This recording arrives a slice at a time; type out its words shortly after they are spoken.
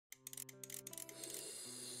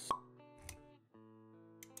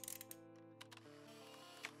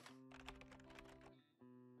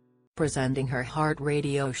presenting her Heart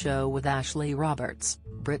radio show with Ashley Roberts,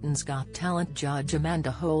 Britain's Got Talent judge Amanda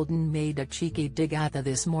Holden made a cheeky dig at the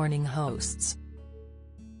This Morning hosts.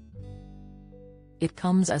 It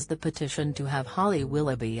comes as the petition to have Holly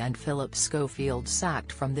Willoughby and Philip Schofield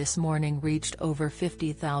sacked from This Morning reached over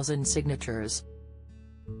 50,000 signatures.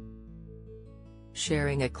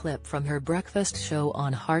 Sharing a clip from her breakfast show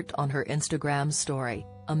on Heart on her Instagram story,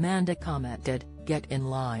 Amanda commented, "Get in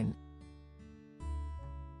line."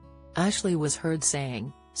 Ashley was heard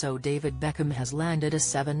saying, "So David Beckham has landed a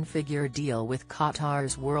seven-figure deal with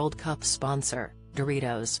Qatar's World Cup sponsor,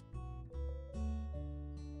 Doritos.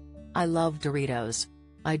 I love Doritos.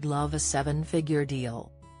 I'd love a seven-figure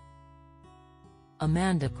deal."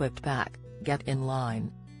 Amanda quipped back, "Get in line."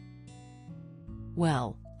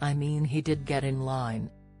 "Well, I mean he did get in line.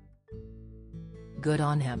 Good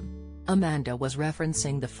on him." Amanda was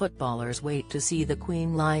referencing the footballer's wait to see the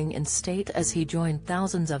Queen lying in state as he joined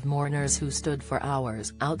thousands of mourners who stood for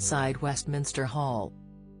hours outside Westminster Hall.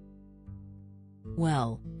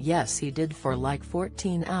 "Well, yes he did for like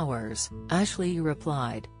 14 hours, Ashley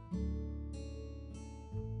replied.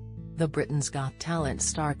 The Britain's Got Talent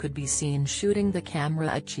star could be seen shooting the camera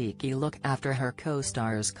a cheeky look after her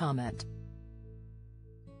co-star's comment.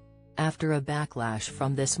 After a backlash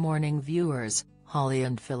from This Morning viewers, Holly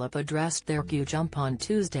and Phillip addressed their Q-jump on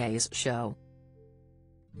Tuesday's show.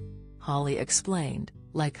 Holly explained,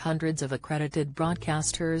 "Like hundreds of accredited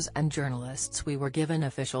broadcasters and journalists, we were given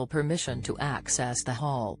official permission to access the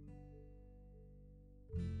hall.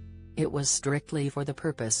 It was strictly for the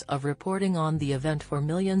purpose of reporting on the event for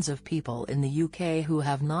millions of people in the UK who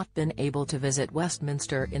have not been able to visit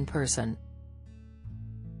Westminster in person.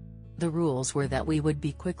 The rules were that we would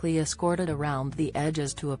be quickly escorted around the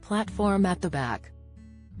edges to a platform at the back.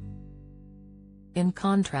 In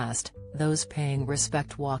contrast, those paying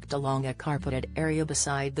respect walked along a carpeted area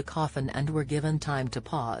beside the coffin and were given time to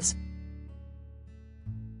pause."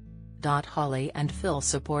 Holly and Phil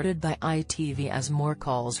supported by ITV as more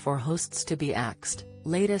calls for hosts to be axed.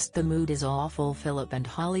 Latest: the mood is awful. Philip and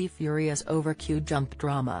Holly furious over Q-jump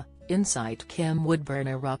drama. Insight: Kim Woodburn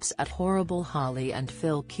erupts at horrible Holly and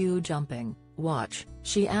Phil Q-jumping. Watch,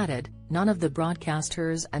 she added, "None of the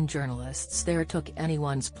broadcasters and journalists there took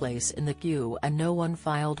anyone's place in the queue and no one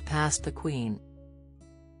filed past the Queen.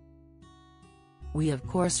 We of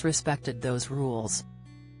course respected those rules.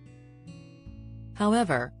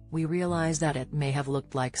 However, we realize that it may have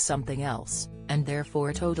looked like something else, and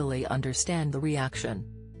therefore totally understand the reaction.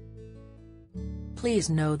 Please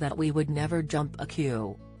know that we would never jump a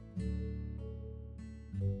queue."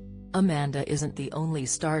 Amanda isn't the only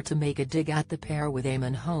star to make a dig at the pair, with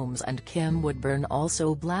Eamon Holmes and Kim Woodburn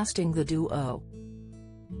also blasting the duo.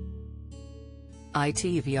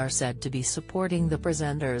 ITV are said to be supporting the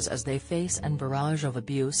presenters as they face an barrage of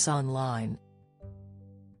abuse online.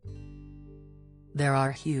 There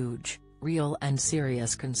are huge, real and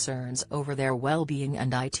serious concerns over their well-being,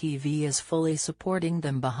 and ITV is fully supporting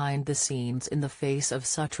them behind the scenes in the face of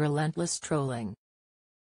such relentless trolling.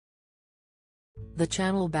 The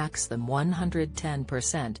channel backs them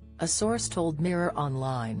 110%, a source told Mirror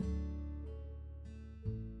Online.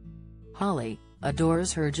 Holly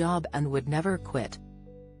adores her job and would never quit.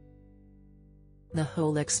 "The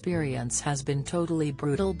whole experience has been totally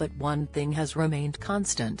brutal, but one thing has remained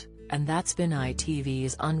constant, and that's been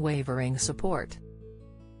ITV's unwavering support."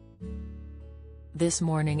 This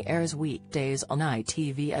Morning airs weekdays on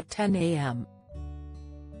ITV at 10 a.m.